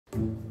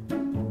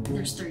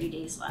there's 30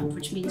 days left,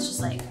 which means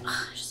just like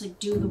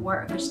do the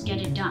work, just get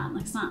it done.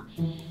 Like I'm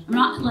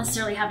not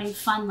necessarily having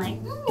fun like,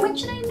 what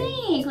should I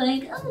make?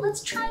 Like, oh,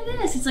 let's try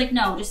this. It's like,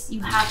 no, just,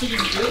 you have to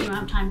just do it. You don't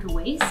have time to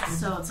waste.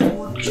 So it's like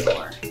more of a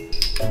chore.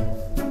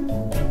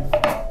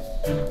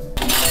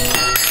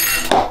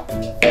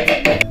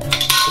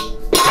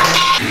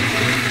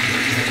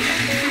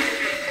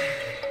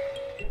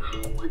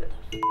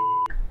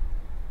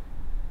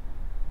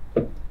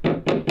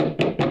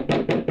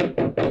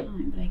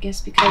 I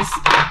guess because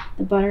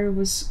the butter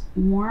was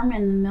warm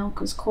and the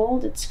milk was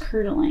cold, it's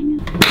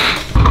curdling.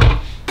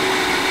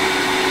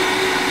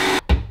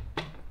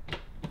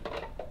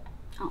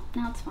 Oh,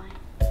 now it's fine.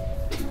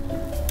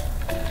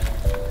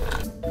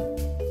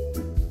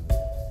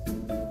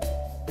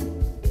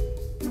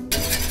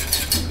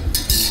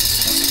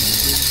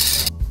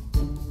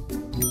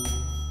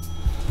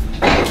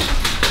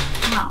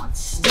 Wow, it's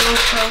still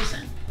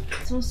frozen.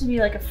 It's supposed to be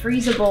like a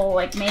freezable,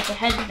 like make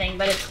ahead thing,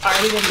 but it's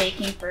already been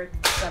baking for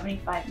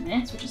 75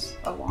 minutes, which is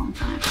a long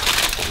time.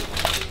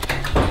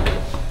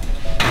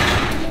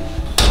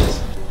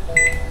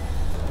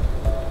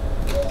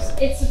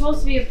 It's supposed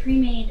to be a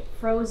pre-made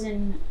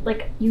frozen,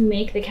 like you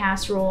make the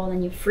casserole and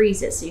then you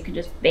freeze it so you can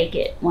just bake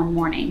it one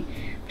morning.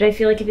 But I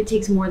feel like if it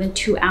takes more than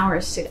 2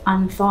 hours to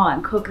unthaw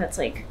and cook, that's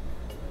like,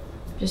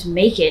 just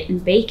make it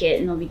and bake it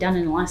and it'll be done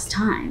in less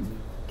time.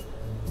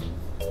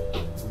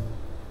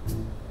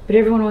 But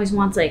everyone always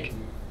wants like,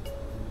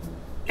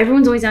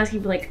 everyone's always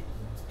asking for like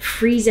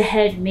freeze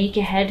ahead, make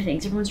ahead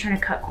things. Everyone's trying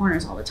to cut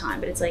corners all the time,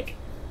 but it's like,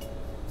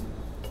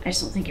 I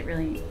just don't think it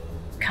really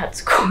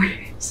cuts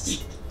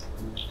corners.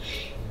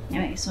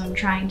 Anyway, so I'm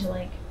trying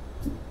to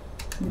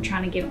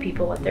give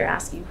people what they're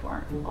asking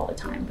for all the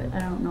time, but I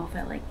don't know if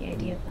I like the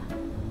idea of that.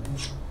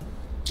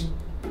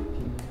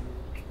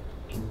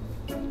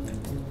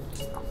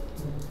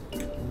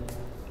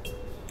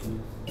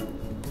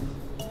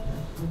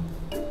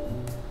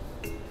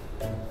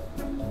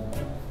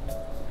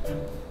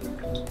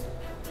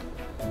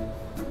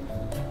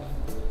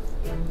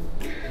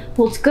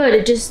 Well, it's good.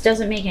 It just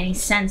doesn't make any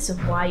sense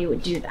of why you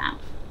would do that,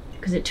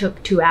 because it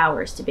took 2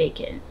 hours to bake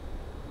it.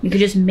 You could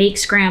just make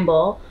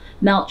scramble,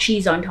 melt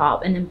cheese on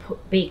top, and then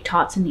bake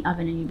tots in the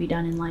oven and you'd be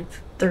done in like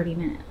 30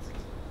 minutes.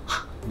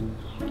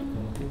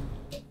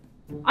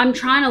 I'm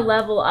trying to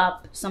level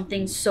up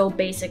something so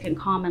basic and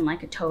common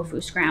like a tofu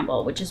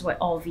scramble, which is what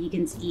all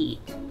vegans eat.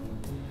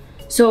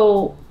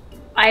 So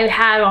I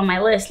had on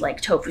my list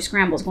like tofu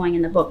scrambles going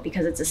in the book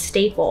because it's a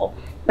staple,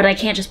 but I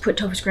can't just put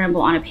tofu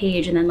scramble on a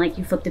page and then like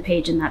you flip the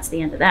page and that's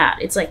the end of that.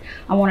 It's like,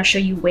 I want to show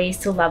you ways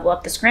to level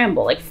up the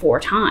scramble like 4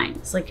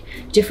 times, like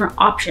different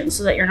options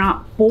so that you're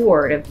not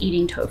bored of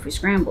eating tofu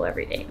scramble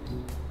every day.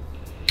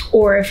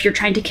 Or if you're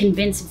trying to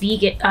convince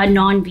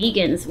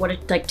non-vegans what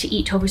it's like to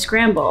eat tofu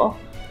scramble,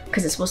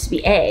 because it's supposed to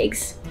be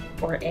eggs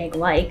or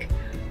egg-like,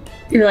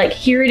 you're like,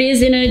 here it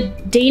is in a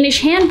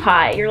Danish hand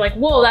pie. You're like,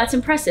 whoa, that's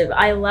impressive.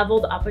 I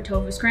leveled up a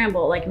tofu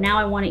scramble. Like now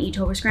I want to eat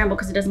tofu scramble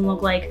because it doesn't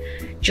look like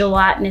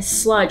gelatinous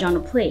sludge on a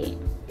plate.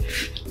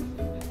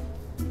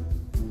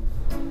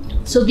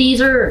 So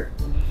these are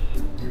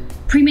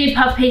pre-made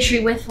puff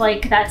pastry with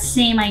like that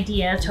same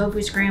idea,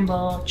 tofu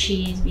scramble,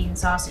 cheese, vegan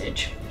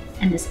sausage,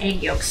 and this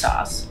egg yolk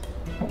sauce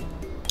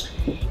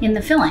in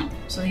the filling.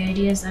 So the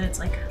idea is that it's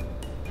like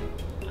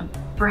a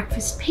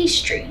breakfast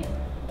pastry.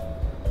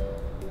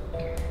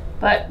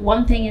 But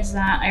one thing is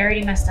that I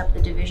already messed up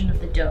the division of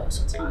the dough,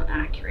 so it's not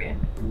accurate.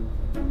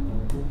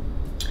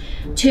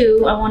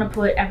 2, I want to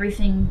put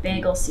everything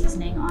bagel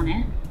seasoning on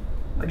it,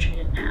 which I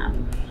didn't have.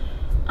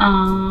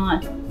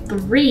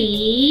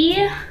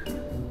 3,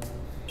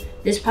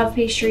 this puff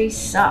pastry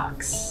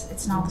sucks.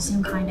 It's not the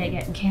same kind I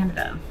get in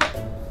Canada.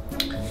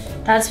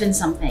 That's been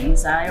something,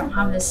 is that I don't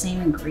have the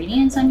same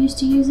ingredients I'm used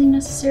to using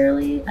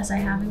necessarily as I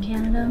have in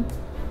Canada,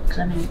 because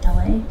I'm in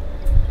LA.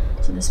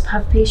 So this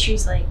puff pastry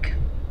is like,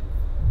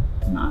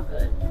 not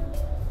good.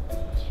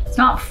 It's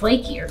not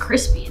flaky or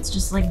crispy, it's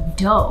just like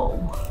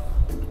dough.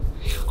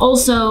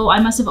 Also, I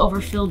must have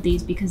overfilled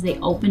these because they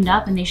opened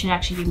up and they should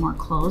actually be more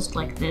closed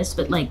like this,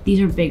 but like these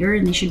are bigger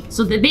and they should,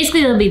 so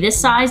basically they'll be this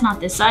size, not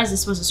this size.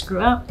 This was a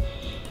screw up,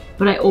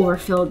 but I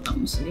overfilled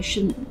them, so they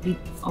shouldn't be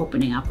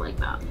opening up like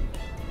that.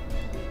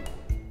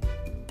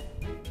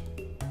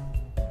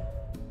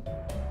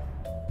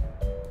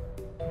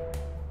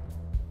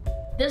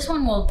 This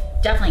one will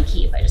definitely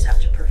keep, I just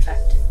have to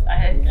perfect it.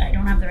 I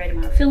don't have the right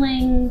amount of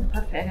filling. I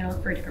gotta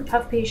look for a different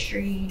puff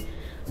pastry.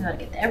 I gotta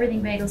get the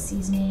everything bagel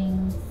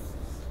seasoning,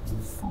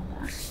 all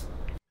that.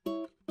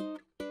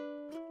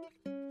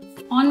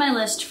 On my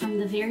list from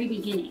the very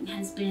beginning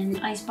has been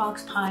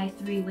icebox pie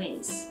 3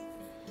 ways.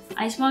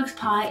 Icebox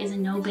pie is a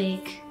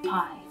no-bake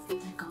pie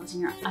that goes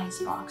in your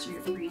icebox or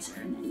your freezer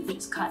and then you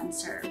just cut and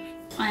serve.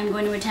 I'm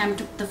going to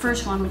attempt the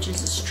first one, which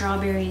is a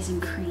strawberries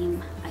and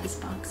cream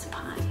icebox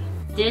pie.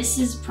 This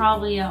is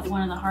probably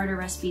one of the harder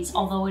recipes,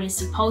 although it is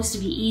supposed to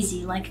be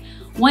easy. Like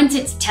once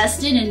it's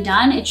tested and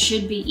done, it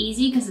should be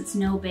easy because it's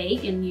no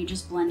bake and you're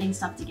just blending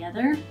stuff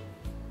together.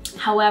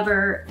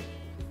 However,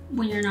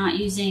 when you're not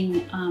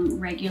using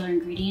regular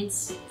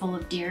ingredients full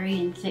of dairy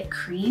and thick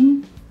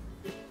cream,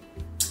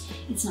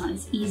 it's not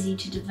as easy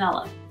to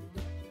develop.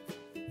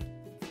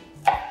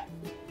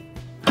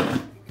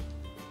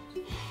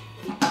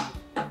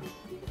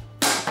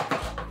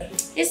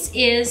 This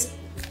is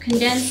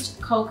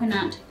condensed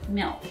coconut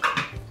milk.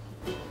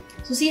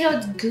 So see how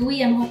it's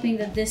gooey? I'm hoping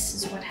that this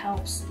is what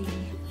helps the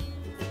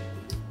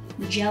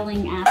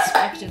gelling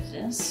aspect of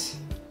this.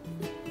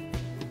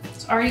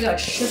 It's already got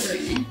sugar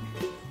in it.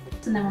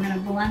 And then we're gonna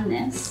blend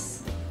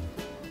this.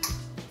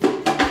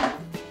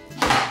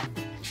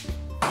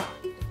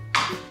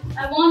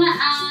 I wanna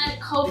add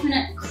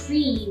coconut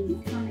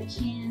cream from a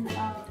can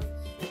of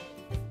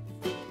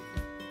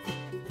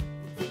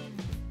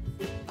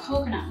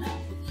coconut milk.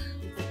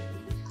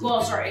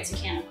 Well, sorry, it's a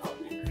can of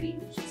coconut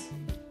cream.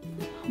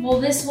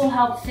 Well, this will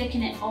help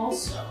thicken it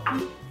also.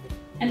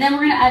 And then we're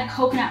gonna add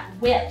coconut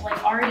whip,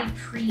 like already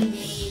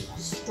pre-made,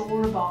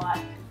 store-bought,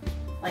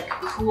 like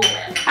Cool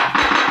Whip.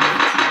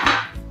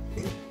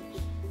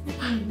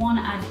 I want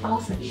to add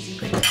both of these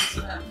ingredients.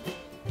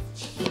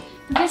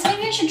 I guess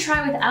maybe I should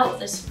try without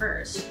this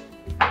first.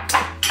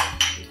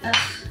 Ugh.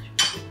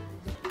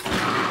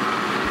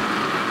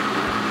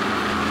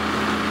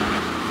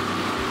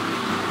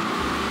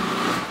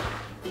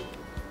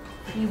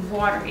 Pretty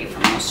watery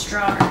from those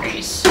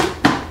strawberries.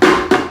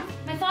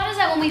 My thought is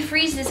that when we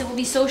freeze this, it will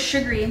be so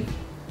sugary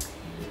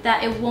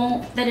that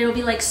it'll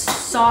be like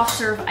soft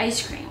serve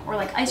ice cream, or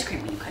like ice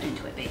cream when you cut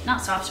into it, babe.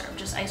 Not soft serve,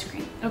 just ice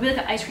cream. It'll be like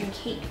an ice cream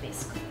cake,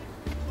 basically.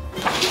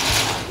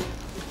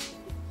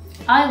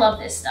 I love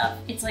this stuff.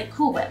 It's like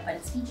Cool Whip, but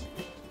it's vegan.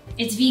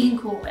 It's vegan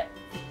Cool Whip.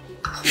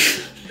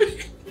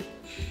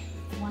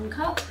 1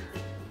 cup,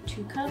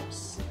 2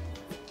 cups,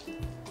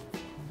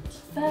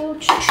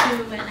 about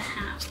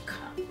 2.5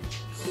 cups.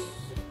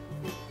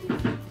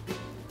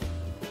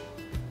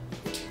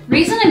 The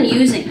reason I'm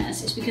using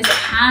this is because it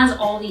has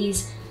all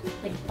these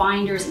like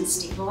binders and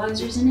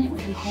stabilizers in it,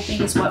 which I'm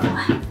hoping is what will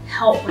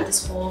help with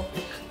this whole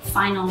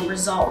final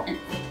result and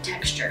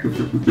texture.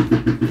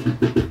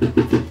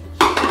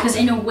 Because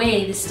in a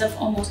way, this stuff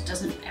almost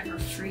doesn't ever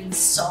freeze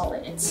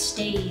solid. It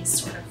stays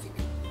sort of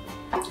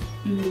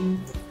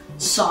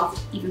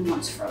soft even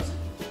once frozen.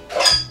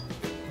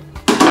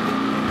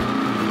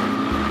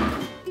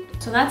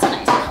 So that's a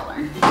nice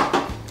color.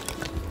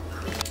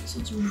 So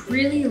it's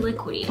really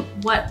liquidy.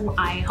 What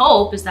I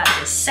hope is that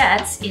this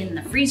sets in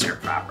the freezer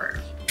proper.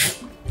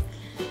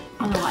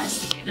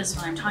 Otherwise, this is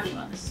what I'm talking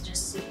about. This is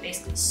just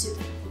basically soup.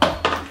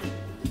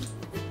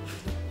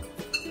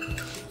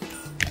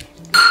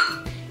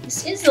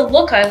 This is the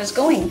look I was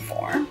going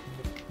for.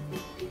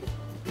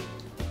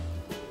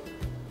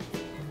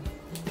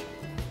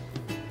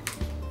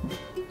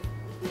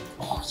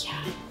 Oh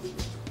yeah.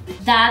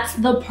 That's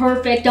the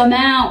perfect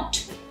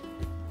amount.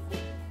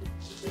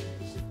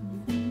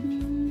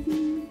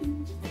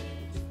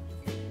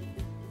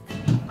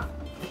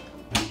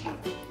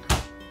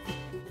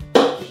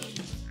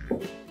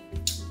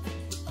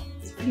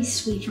 It's pretty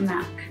sweet from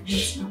that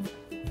smell.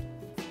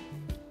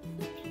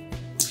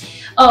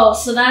 Oh,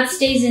 so that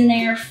stays in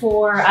there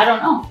for, I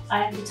don't know,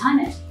 I have to time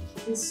it.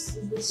 This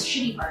is this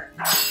shitty part.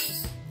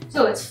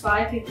 So it's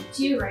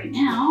 5:52 right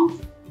now.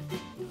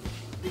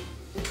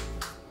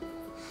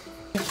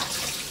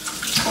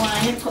 Oh, I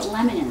had to put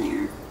lemon in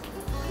there.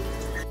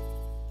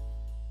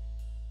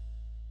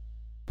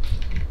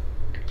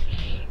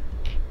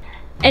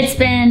 It's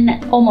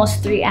been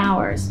almost 3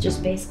 hours,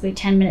 just basically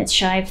 10 minutes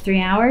shy of 3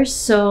 hours.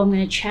 So I'm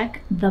gonna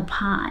check the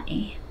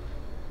pie.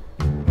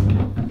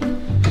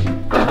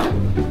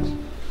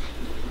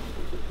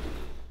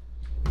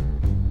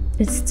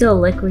 It's still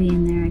liquidy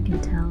in there, I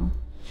can tell.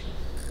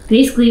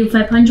 Basically, if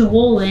I punch a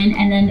hole in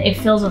and then it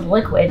fills with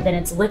liquid, then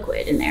it's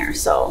liquid in there,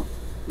 so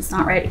it's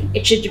not ready.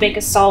 It should make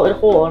a solid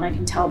hole, and I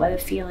can tell by the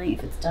feeling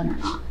if it's done or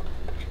not.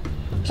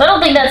 So I don't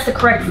think that's the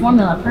correct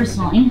formula,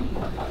 personally.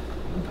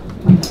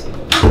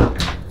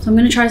 So I'm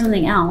gonna try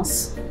something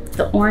else.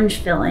 The orange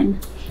filling.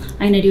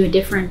 I'm gonna do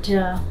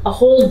a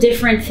whole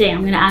different thing.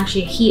 I'm gonna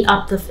actually heat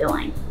up the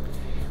filling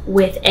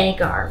with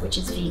agar, which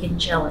is vegan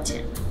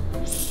gelatin.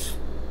 Let's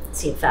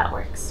see if that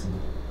works.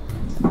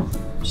 I'm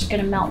just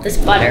gonna melt this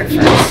butter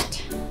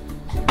first.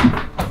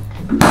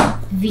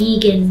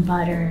 Vegan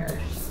butter.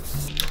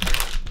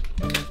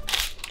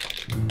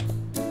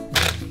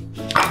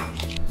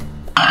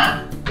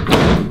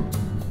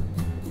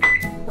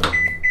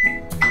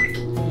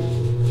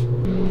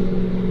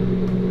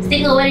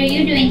 Stickle, what are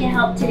you doing to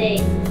help today?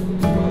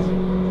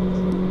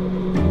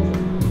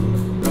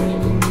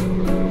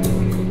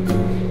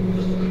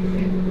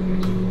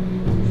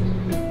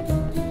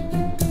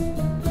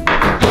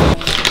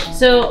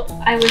 So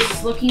I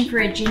was looking for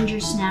a ginger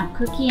snap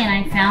cookie and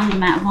I found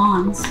them at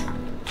Vaughn's.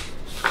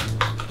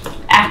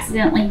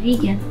 Accidentally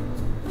vegan.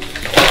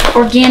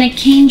 Organic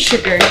cane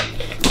sugar.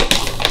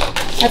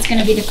 That's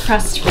gonna be the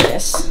crust for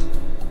this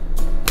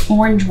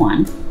orange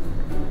one.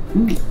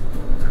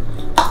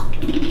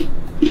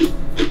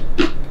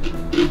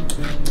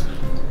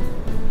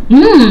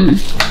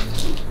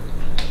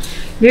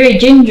 Very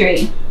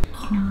gingery.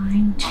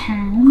 9,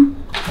 10.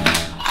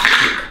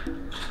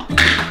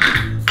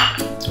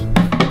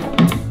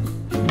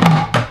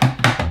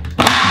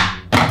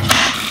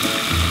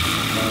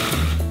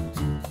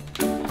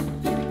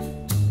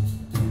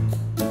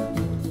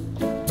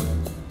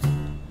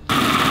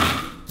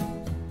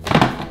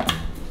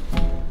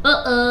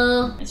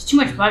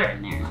 butter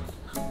in there.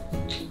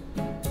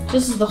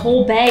 This is the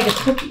whole bag of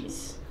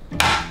cookies.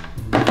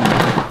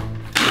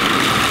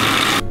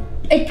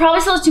 It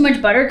probably still has too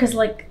much butter because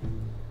like,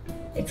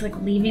 it's like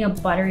leaving a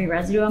buttery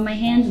residue on my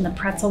hand, and the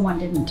pretzel one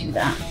didn't do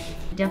that.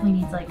 It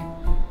definitely needs like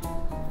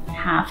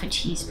half a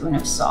teaspoon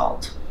of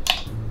salt.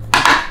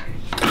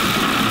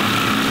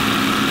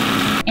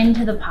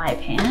 Into the pie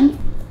pan.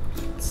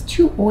 It's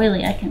too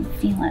oily, I can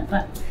feel it,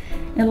 but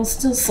it'll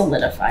still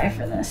solidify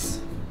for this.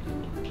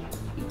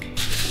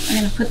 I'm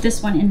gonna put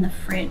this one in the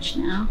fridge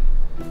now.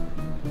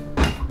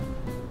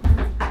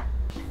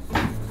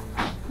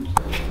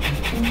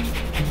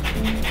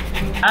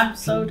 I'm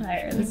so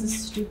tired, this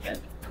is stupid.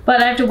 But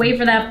I have to wait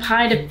for that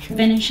pie to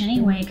finish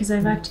anyway, because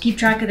I have to keep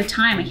track of the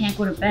time. I can't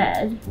go to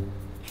bed.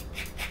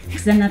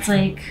 Because then that's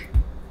like,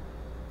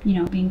 you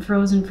know, being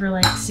frozen for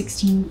like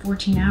 16,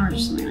 14 hours or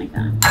something like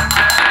that.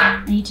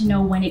 I need to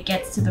know when it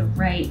gets to the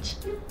right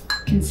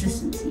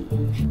consistency.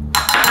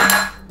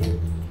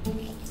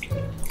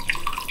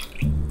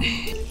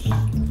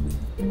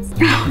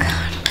 Oh God.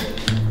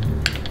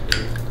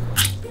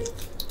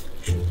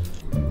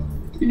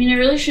 I mean, I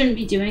really shouldn't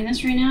be doing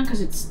this right now because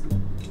it's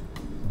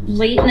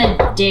late in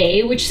the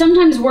day, which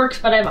sometimes works,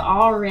 but I've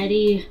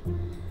already,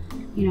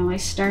 you know, I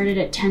started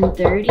at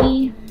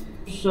 10:30,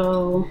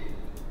 so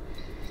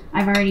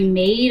I've already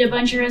made a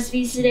bunch of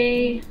recipes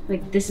today.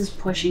 Like, this is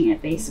pushing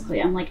it,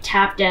 basically. I'm like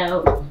tapped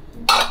out.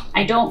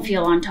 I don't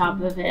feel on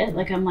top of it.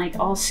 Like, I'm like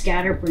all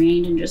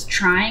scatterbrained and just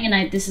trying,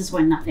 and this is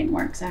when nothing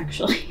works,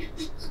 actually.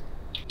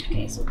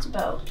 Okay, so it's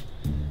about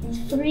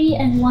 3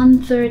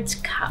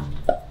 1/3 cup.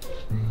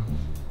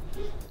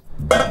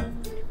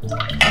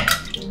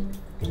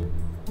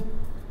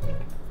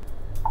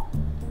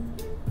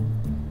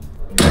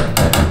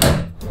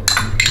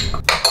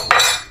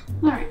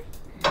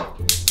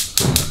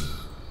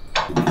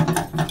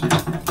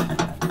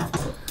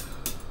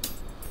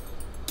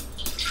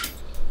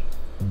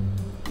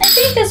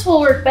 This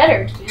will work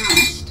better, to be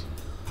honest.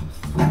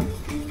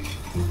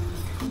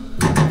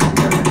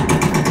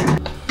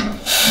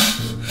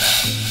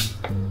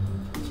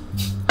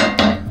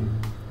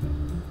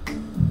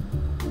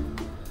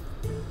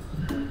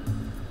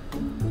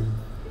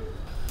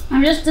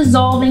 I'm just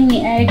dissolving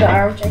the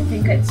agar, which I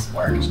think it's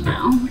worked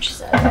now, which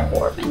is at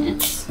 4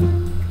 minutes.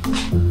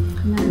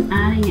 And then I'm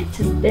adding it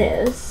to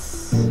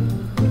this.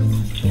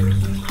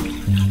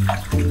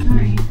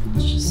 Alright,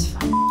 let's just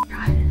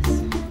try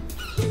this.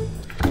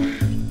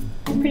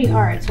 Pretty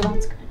hard, so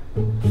that's good.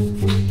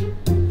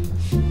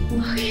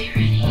 Okay,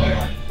 ready.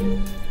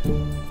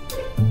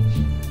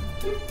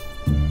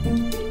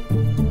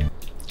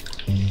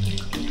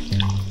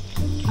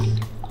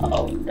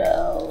 Oh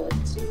no,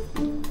 it's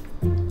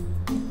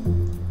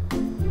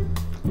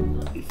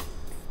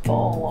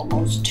full,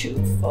 almost too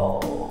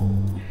full.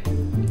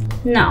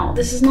 No,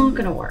 this is not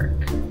gonna work.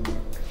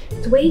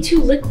 It's way too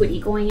liquidy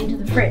going into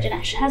the fridge, and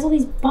it has all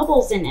these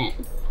bubbles in it.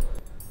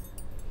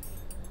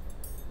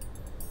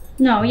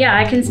 No, yeah,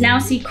 I can now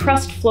see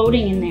crust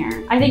floating in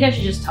there. I think I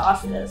should just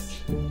toss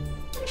this.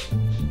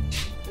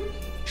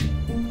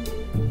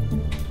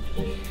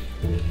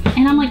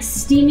 And I'm like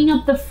steaming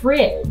up the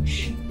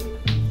fridge.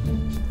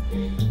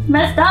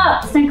 Messed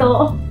up,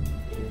 Sinkle.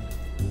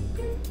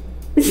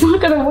 It's not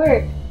gonna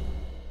work.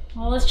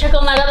 Well, let's check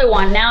on that other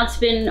one. Now it's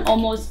been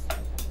almost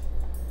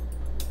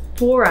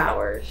 4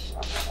 hours.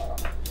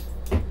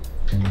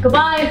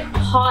 Goodbye,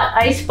 hot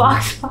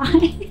icebox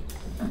pie.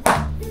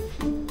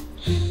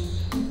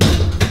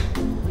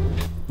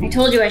 I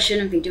told you I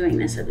shouldn't be doing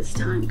this at this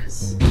time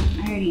because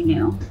I already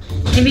knew.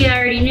 Maybe I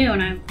already knew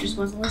and I just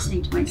wasn't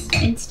listening to my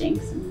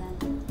instincts, and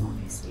then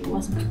obviously it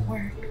wasn't gonna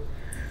work.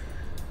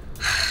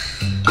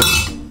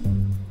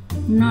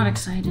 I'm not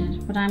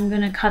excited, but I'm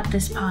gonna cut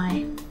this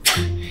pie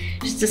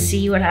just to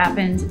see what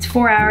happens. It's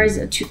 4 hours,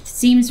 it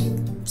seems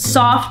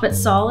soft but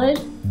solid.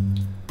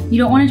 You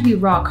don't want it to be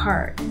rock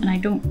hard, and I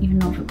don't even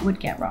know if it would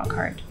get rock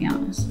hard, to be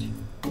honest.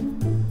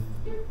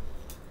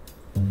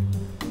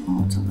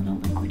 Oh, it's a little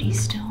liquidy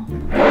still.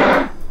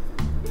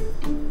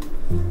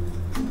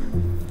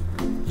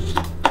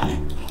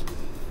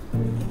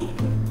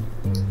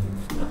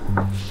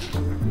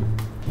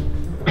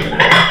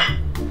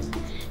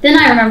 Then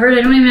I remembered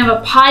I don't even have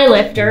a pie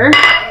lifter.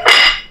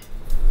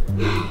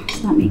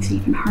 So that makes it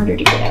even harder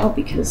to get out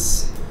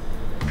because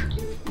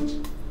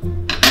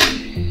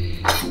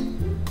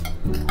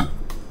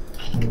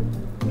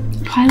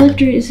pie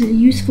lifter is a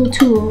useful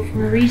tool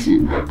for a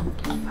reason.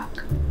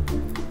 Fuck.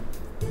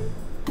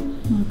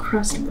 The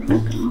crust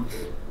broke off.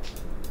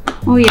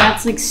 Oh yeah,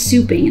 it's like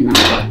souping in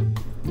that.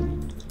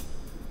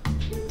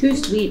 Too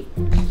sweet.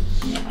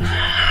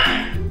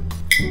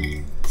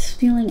 It's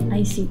feeling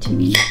icy to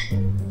me.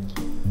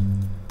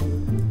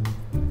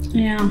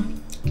 Yeah.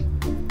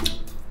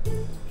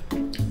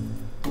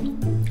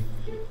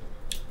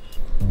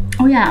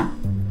 Oh yeah.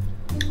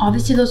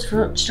 Obviously those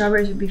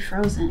strawberries would be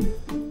frozen.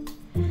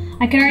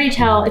 I can already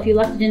tell if you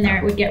left it in there,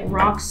 it would get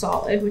rock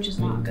solid, which is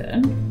not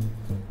good.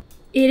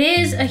 It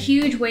is a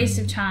huge waste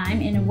of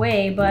time in a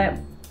way, but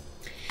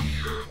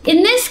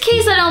In this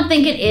case, I don't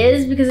think it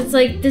is because it's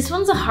like, this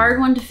one's a hard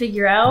one to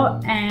figure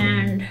out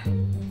and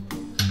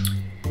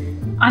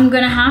I'm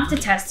gonna have to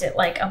test it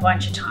like a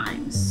bunch of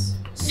times.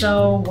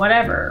 So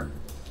whatever.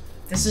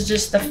 This is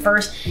just the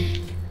first.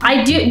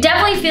 I do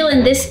definitely feel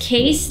in this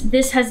case,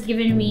 this has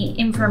given me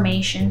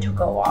information to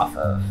go off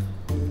of.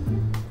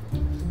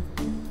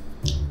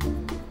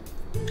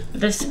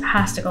 This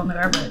has to go in the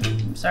garbage.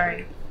 I'm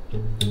sorry.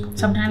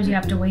 Sometimes you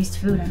have to waste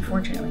food,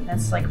 unfortunately.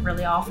 That's like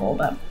really awful,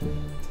 but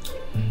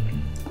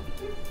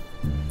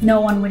no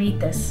one would eat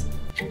this.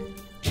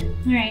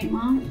 All right,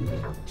 well,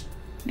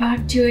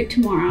 back to it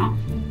tomorrow.